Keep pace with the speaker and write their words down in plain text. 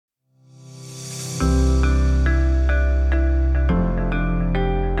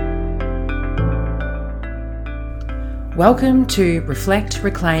Welcome to Reflect,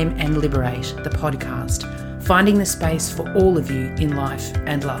 Reclaim and Liberate, the podcast, finding the space for all of you in life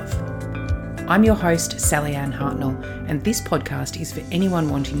and love. I'm your host, Sally Ann Hartnell, and this podcast is for anyone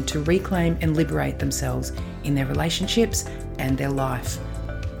wanting to reclaim and liberate themselves in their relationships and their life.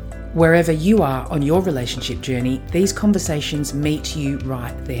 Wherever you are on your relationship journey, these conversations meet you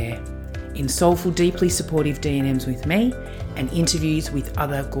right there, in soulful, deeply supportive D&Ms with me and interviews with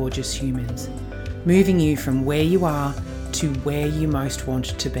other gorgeous humans, moving you from where you are to where you most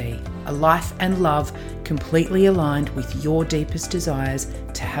want to be. A life and love completely aligned with your deepest desires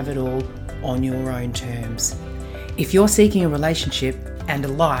to have it all on your own terms. If you're seeking a relationship and a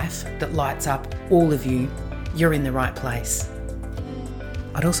life that lights up all of you, you're in the right place.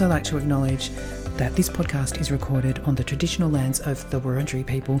 I'd also like to acknowledge that this podcast is recorded on the traditional lands of the Wurundjeri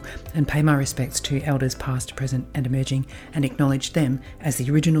people and pay my respects to elders past, present and emerging, and acknowledge them as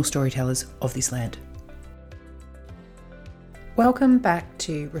the original storytellers of this land. Welcome back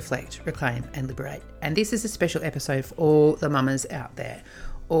to Reflect, Reclaim and Liberate. And this is a special episode for all the mamas out there,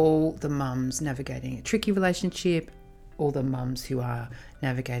 all the mums navigating a tricky relationship, all the mums who are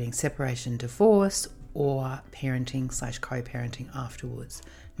navigating separation, divorce, or parenting/co-parenting afterwards.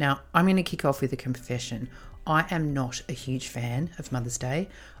 Now, I'm going to kick off with a confession. I am not a huge fan of Mother's Day.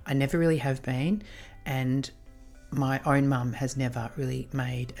 I never really have been, and my own mum has never really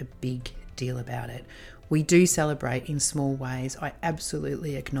made a big deal about it. We do celebrate in small ways. I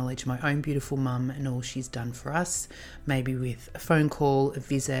absolutely acknowledge my own beautiful mum and all she's done for us, maybe with a phone call, a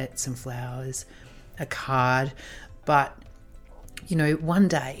visit, some flowers, a card, but you know, one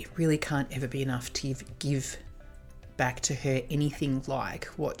day really can't ever be enough to give back to her anything like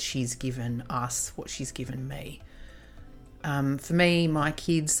what she's given us, what she's given me. For me, my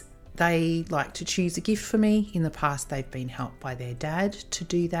kids, they like to choose a gift for me. In the past, they've been helped by their dad to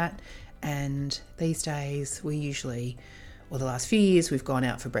do that. And these days, the last few years, we've gone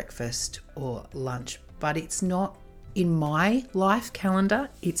out for breakfast or lunch. But it's not, in my life calendar,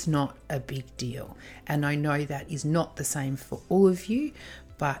 it's not a big deal. And I know that is not the same for all of you,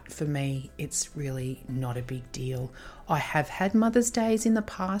 but for me, it's really not a big deal. I have had Mother's Days in the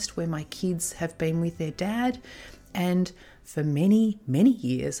past where my kids have been with their dad, and for many, many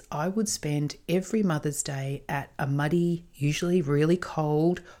years, I would spend every Mother's Day at a muddy, usually really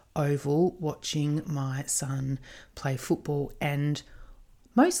cold oval watching my son play football, and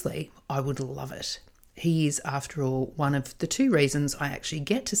mostly I would love it. He is, after all, one of the two reasons I actually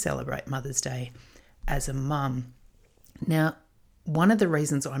get to celebrate Mother's Day as a mum. Now, one of the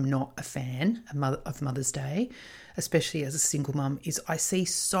reasons I'm not a fan of Mother's Day, especially as a single mum, is I see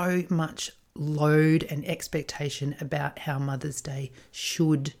so much load and expectation about how Mother's Day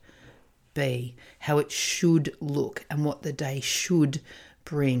should be, how it should look, and what the day should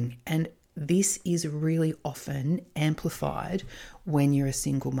bring. And this is really often amplified when you're a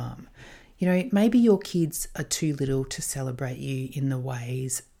single mum. You know, maybe your kids are too little to celebrate you in the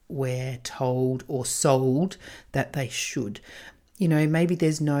ways we're told or sold that they should. You know, maybe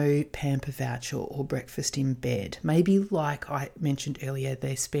there's no pamper voucher or breakfast in bed. Maybe, like I mentioned earlier,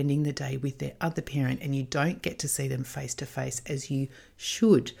 they're spending the day with their other parent and you don't get to see them face to face as you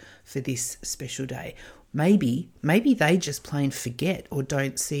should for this special day. Maybe they just plain forget or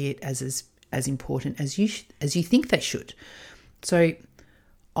don't see it as important as you think they should. So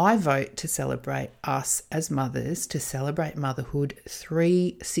I vote to celebrate us as mothers, to celebrate motherhood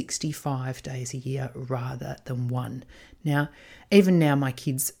 365 days a year rather than one. Now, even now my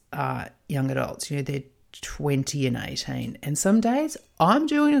kids are young adults, you know, they're 20 and 18, and some days I'm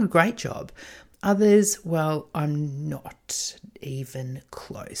doing a great job. Others, well, I'm not even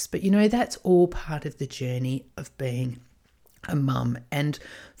close. But, you know, that's all part of the journey of being a mum. And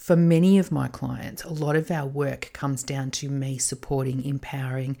for many of my clients, a lot of our work comes down to me supporting,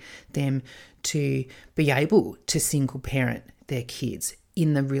 empowering them to be able to single parent their kids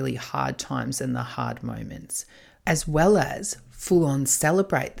in the really hard times and the hard moments, as well as full on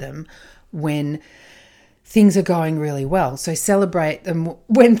celebrate them when things are going really well. So celebrate them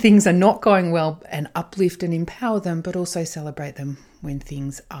when things are not going well and uplift and empower them, but also celebrate them when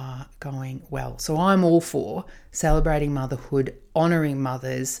things are going well. So I'm all for celebrating motherhood, honouring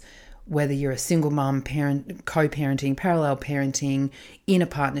mothers, whether you're a single mum, parent, co-parenting, parallel parenting, in a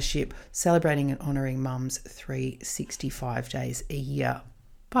partnership, celebrating and honouring mums 365 days a year.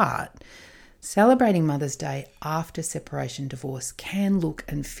 But celebrating Mother's Day after separation, divorce can look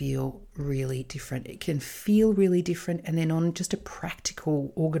and feel really different. It can feel really different, and then on just a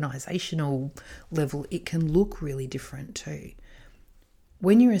practical, organisational level, it can look really different too.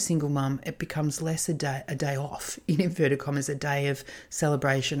 When you're a single mum, it becomes less a day off, in inverted commas, a day of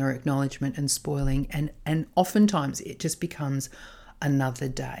celebration or acknowledgement and spoiling. And oftentimes it just becomes another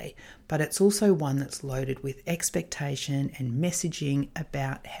day. But it's also one that's loaded with expectation and messaging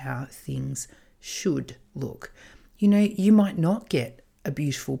about how things should look. You know, you might not get a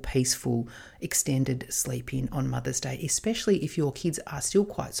beautiful, peaceful, extended sleep in on Mother's Day, especially if your kids are still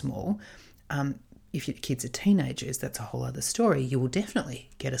quite small. If your kids are teenagers, that's a whole other story. You will definitely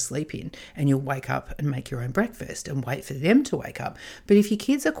get a sleep in and you'll wake up and make your own breakfast and wait for them to wake up. But if your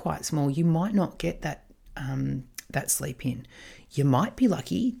kids are quite small, you might not get that sleep in. You might be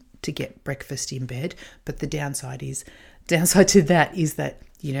lucky to get breakfast in bed, but the downside to that is that,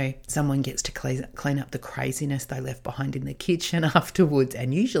 you know, someone gets to clean up the craziness they left behind in the kitchen afterwards,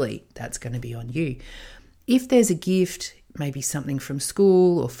 and usually that's going to be on you. If there's a gift, maybe something from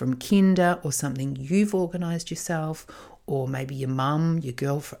school or from kinder or something you've organised yourself, or maybe your mum,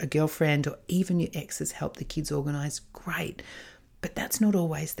 a girlfriend, or even your ex has helped the kids organise, great. But that's not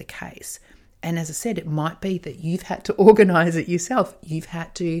always the case. And as I said, it might be that you've had to organise it yourself. You've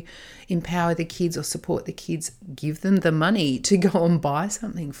had to empower the kids or support the kids, give them the money to go and buy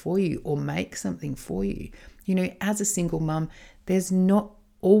something for you or make something for you. You know, as a single mum, there's not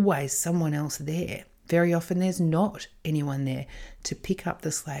always someone else there. Very often there's not anyone there to pick up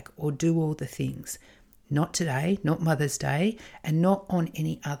the slack or do all the things. Not today, not Mother's Day, and not on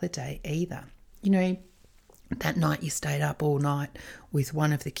any other day either. You know, that night you stayed up all night with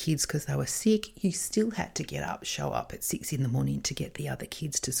one of the kids because they were sick, you still had to get up, show up at 6 a.m. to get the other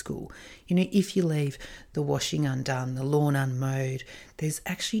kids to school. You know, if you leave the washing undone, the lawn unmowed, there's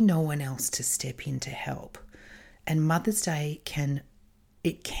actually no one else to step in to help. And Mother's Day can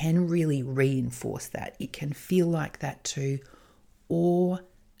really reinforce that. It can feel like that too, or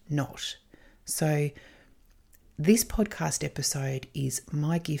not. So this podcast episode is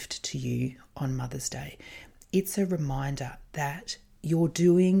my gift to you on Mother's Day. It's a reminder that you're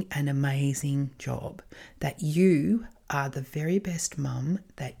doing an amazing job, that you are the very best mum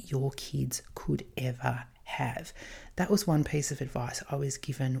that your kids could ever have. That was one piece of advice I was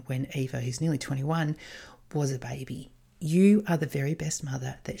given when Eva, who's nearly 21, was a baby. You are the very best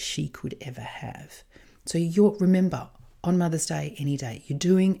mother that she could ever have. So remember, on Mother's Day, any day, you're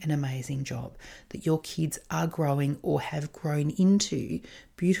doing an amazing job, that your kids are growing or have grown into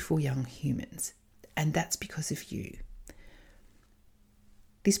beautiful young humans. And that's because of you.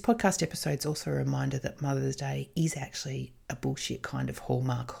 This podcast episode is also a reminder that Mother's Day is actually a bullshit kind of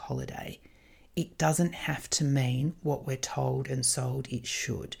Hallmark holiday. It doesn't have to mean what we're told and sold it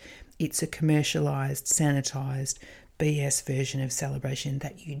should. It's a commercialised, sanitised, BS version of celebration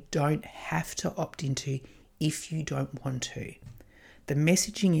that you don't have to opt into if you don't want to. The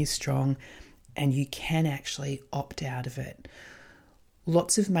messaging is strong and you can actually opt out of it.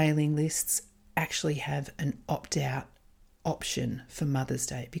 Lots of mailing lists actually have an opt-out option for Mother's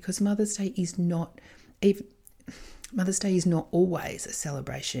Day because Mother's Day is not always a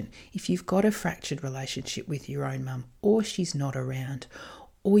celebration. If you've got a fractured relationship with your own mum, or she's not around,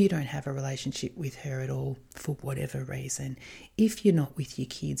 or you don't have a relationship with her at all for whatever reason, if you're not with your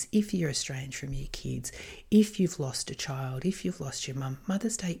kids, if you're estranged from your kids, if you've lost a child, if you've lost your mum,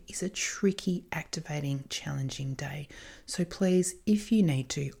 Mother's Day is a tricky, activating, challenging day. So please, if you need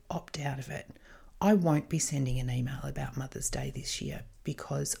to, opt out of it. I won't be sending an email about Mother's Day this year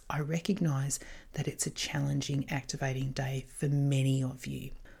because I recognise that it's a challenging, activating day for many of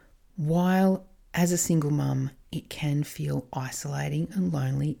you. While as a single mum, it can feel isolating and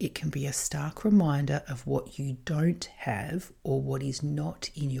lonely. It can be a stark reminder of what you don't have or what is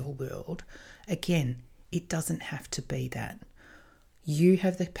not in your world. Again, it doesn't have to be that. You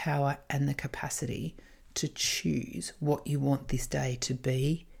have the power and the capacity to choose what you want this day to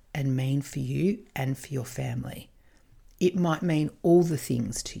be and mean for you and for your family. It might mean all the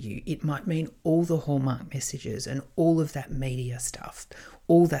things to you. It might mean all the Hallmark messages and all of that media stuff,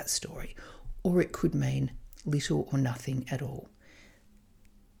 all that story. Or it could mean little or nothing at all.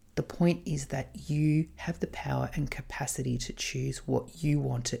 The point is that you have the power and capacity to choose what you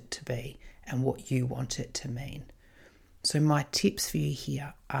want it to be and what you want it to mean. So my tips for you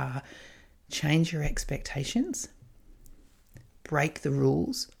here are: change your expectations, break the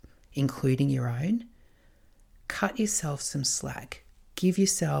rules, including your own, cut yourself some slack, give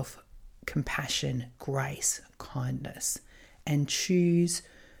yourself compassion, grace, kindness, and choose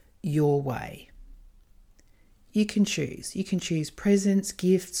your way. You can choose. You can choose presents,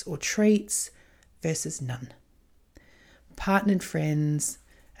 gifts, or treats versus none. Partnered friends,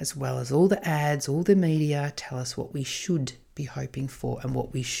 as well as all the ads, all the media, tell us what we should be hoping for and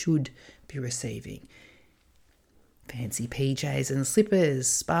what we should be receiving. fancy PJs and slippers,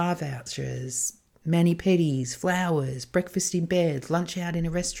 spa vouchers, mani-pedis, flowers, breakfast in bed, lunch out in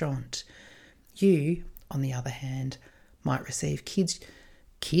a restaurant. You, on the other hand, might receive kids.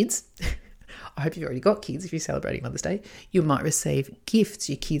 I hope you've already got kids if you're celebrating Mother's Day. You might receive gifts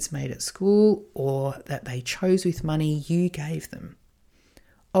your kids made at school or that they chose with money you gave them.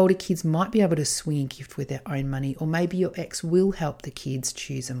 Older kids might be able to swing a gift with their own money, or maybe your ex will help the kids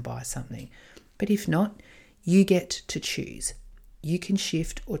choose and buy something. But if not, you get to choose. You can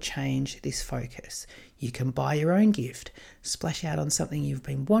shift or change this focus. You can buy your own gift, splash out on something you've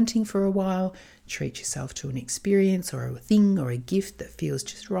been wanting for a while, treat yourself to an experience or a thing or a gift that feels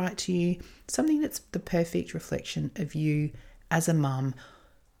just right to you, something that's the perfect reflection of you as a mum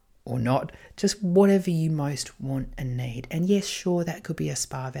or not, just whatever you most want and need. And yes, sure, that could be a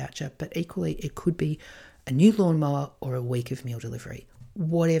spa voucher, but equally it could be a new lawnmower or a week of meal delivery.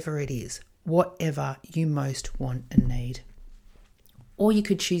 Whatever it is, whatever you most want and need. Or you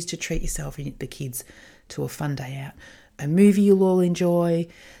could choose to treat yourself and the kids to a fun day out. A movie you'll all enjoy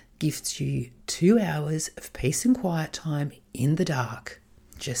gifts you 2 hours of peace and quiet time in the dark.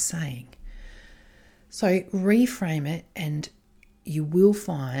 Just saying. So reframe it, and you will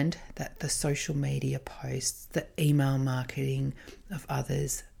find that the social media posts, the email marketing of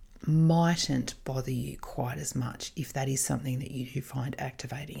others mightn't bother you quite as much if that is something that you do find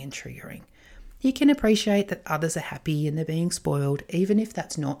activating and triggering. You can appreciate that others are happy and they're being spoiled, even if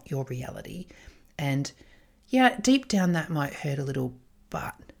that's not your reality. And yeah, deep down that might hurt a little,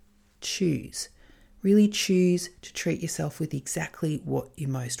 but choose. Really choose to treat yourself with exactly what you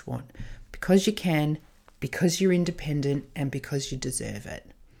most want. Because you can, because you're independent, and because you deserve it.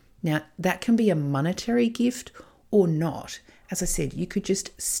 Now, that can be a monetary gift or not. As I said, you could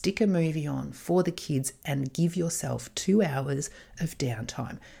just stick a movie on for the kids and give yourself 2 hours of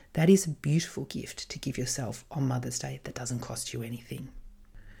downtime. That is a beautiful gift to give yourself on Mother's Day that doesn't cost you anything.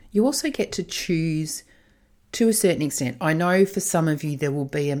 You also get to choose to a certain extent. I know for some of you there will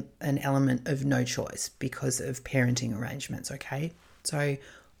be an element of no choice because of parenting arrangements, okay? So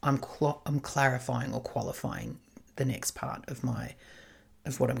I'm clarifying or qualifying the next part of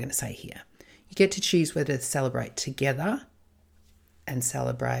what I'm going to say here. You get to choose whether to celebrate together and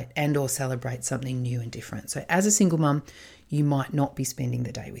celebrate something new and different. So as a single mum, you might not be spending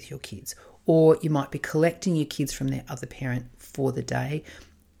the day with your kids, or you might be collecting your kids from their other parent for the day,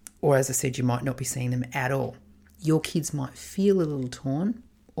 or as I said, you might not be seeing them at all. Your kids might feel a little torn,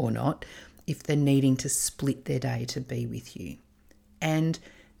 or not, if they're needing to split their day to be with you. And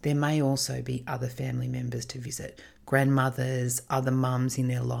there may also be other family members to visit, grandmothers, other mums in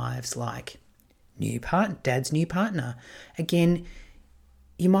their lives, like dad's new partner. Again,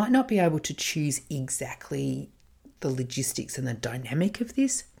 you might not be able to choose exactly the logistics and the dynamic of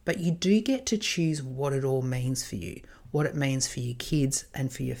this, but you do get to choose what it all means for you, what it means for your kids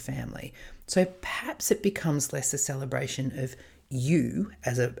and for your family. So perhaps it becomes less a celebration of you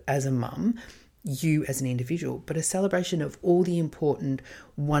as a mum, you as an individual, but a celebration of all the important,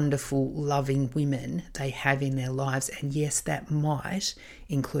 wonderful, loving women they have in their lives. And yes, that might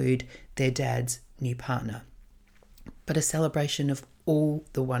include their dad's new partner, but a celebration of all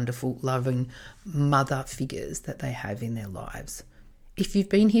the wonderful, loving mother figures that they have in their lives. If you've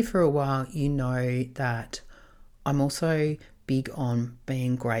been here for a while, you know that I'm also big on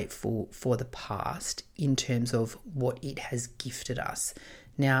being grateful for the past in terms of what it has gifted us.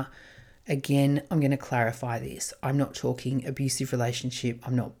 Now, again, I'm going to clarify this. I'm not talking abusive relationship.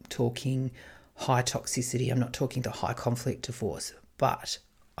 I'm not talking high toxicity. I'm not talking the high conflict divorce, but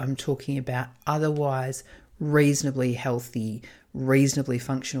I'm talking about otherwise reasonably healthy, reasonably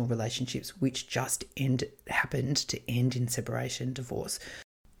functional relationships which just happened to end in separation, divorce.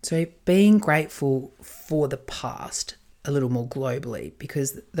 So being grateful for the past a little more globally,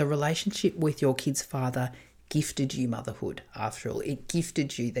 because the relationship with your kid's father gifted you motherhood. After all, it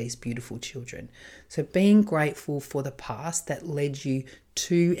gifted you these beautiful children. So being grateful for the past that led you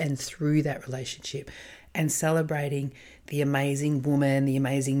to and through that relationship, and celebrating the amazing woman, the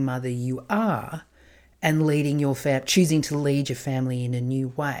amazing mother you are, and leading your choosing to lead your family in a new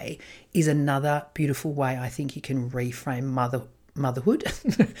way is another beautiful way I think you can reframe motherhood,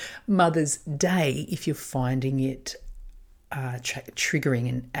 Mother's Day, if you're finding it triggering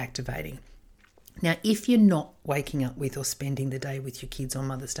and activating. Now, if you're not waking up with or spending the day with your kids on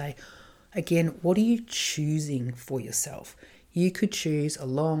Mother's Day, again, what are you choosing for yourself? You could choose a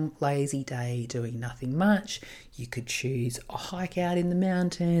long, lazy day doing nothing much. You could choose a hike out in the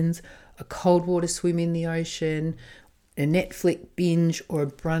mountains, a cold water swim in the ocean, a Netflix binge or a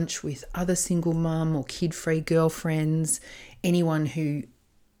brunch with other single mum or kid-free girlfriends, anyone who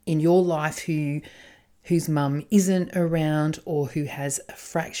in your life who whose mum isn't around or who has a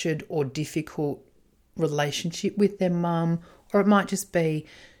fractured or difficult relationship with their mum, or it might just be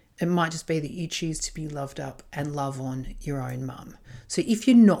that you choose to be loved up and love on your own mum. So if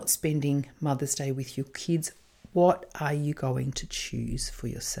you're not spending Mother's Day with your kids, what are you going to choose for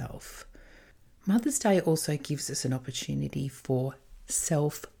yourself? Mother's Day also gives us an opportunity for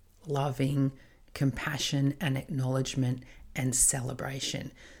self-loving compassion and acknowledgement and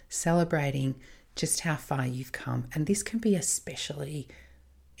celebration. Celebrating just how far you've come. And this can be especially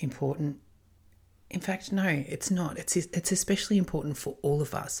important. In fact, no, it's not. It's especially important for all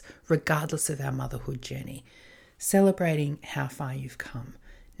of us, regardless of our motherhood journey. Celebrating how far you've come.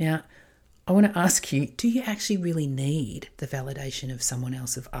 Now, I want to ask you, do you actually really need the validation of someone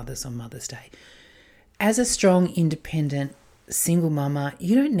else, of others on Mother's Day? As a strong, independent, single mama,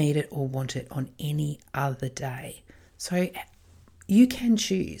 you don't need it or want it on any other day. So you can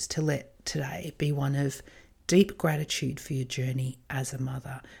choose to let today be one of deep gratitude for your journey as a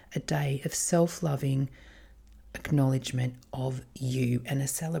mother, a day of self-loving acknowledgement of you and a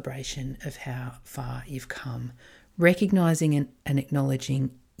celebration of how far you've come. Recognizing and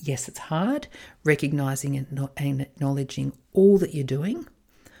acknowledging, yes, it's hard, recognizing and acknowledging all that you're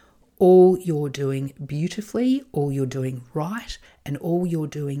doing beautifully, all you're doing right, and all you're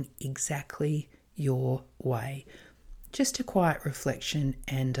doing exactly your way. Just a quiet reflection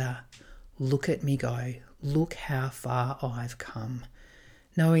and look at me go. Look how far I've come.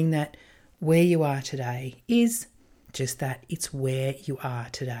 Knowing that where you are today is just that. It's where you are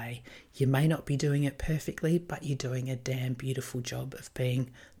today. You may not be doing it perfectly, but you're doing a damn beautiful job of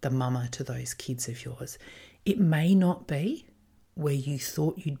being the mama to those kids of yours. It may not be where you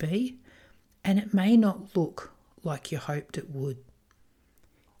thought you'd be, and it may not look like you hoped it would.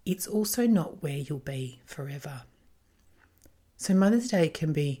 It's also not where you'll be forever. So Mother's Day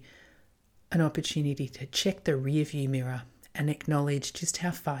can be an opportunity to check the rearview mirror and acknowledge just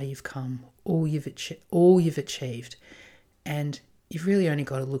how far you've come, all you've achieved. And you've really only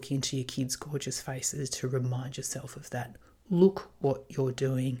got to look into your kids' gorgeous faces to remind yourself of that. Look what you're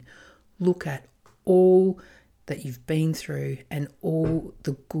doing. Look at all that you've been through and all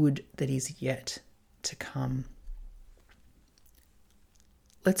the good that is yet to come.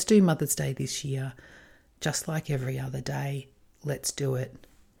 Let's do Mother's Day this year, just like every other day. Let's do it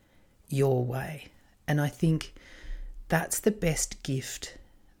your way. And I think that's the best gift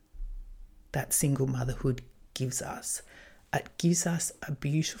that single motherhood gives us. It gives us a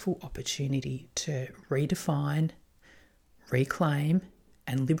beautiful opportunity to redefine, reclaim,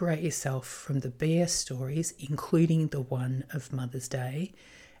 and liberate yourself from the BS stories, including the one of Mother's Day,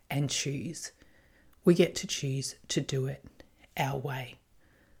 and choose. We get to choose to do it our way.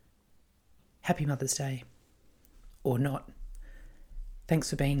 Happy Mother's Day, or not. Thanks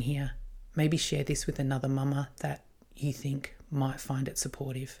for being here. Maybe share this with another mama that you think might find it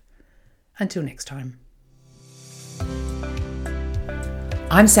supportive. Until next time.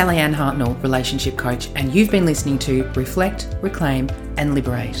 I'm Sally Ann Hartnell, relationship coach, and you've been listening to Reflect, Reclaim and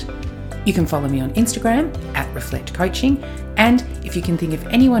Liberate. You can follow me on Instagram @Reflect Coaching, and if you can think of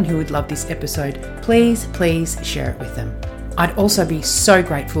anyone who would love this episode, please share it with them. I'd also be so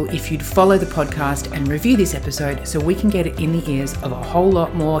grateful if you'd follow the podcast and review this episode so we can get it in the ears of a whole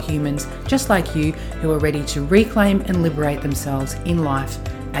lot more humans just like you who are ready to reclaim and liberate themselves in life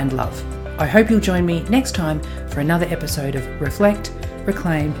and love. I hope you'll join me next time for another episode of Reflect,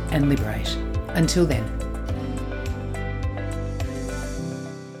 Reclaim and Liberate. Until then.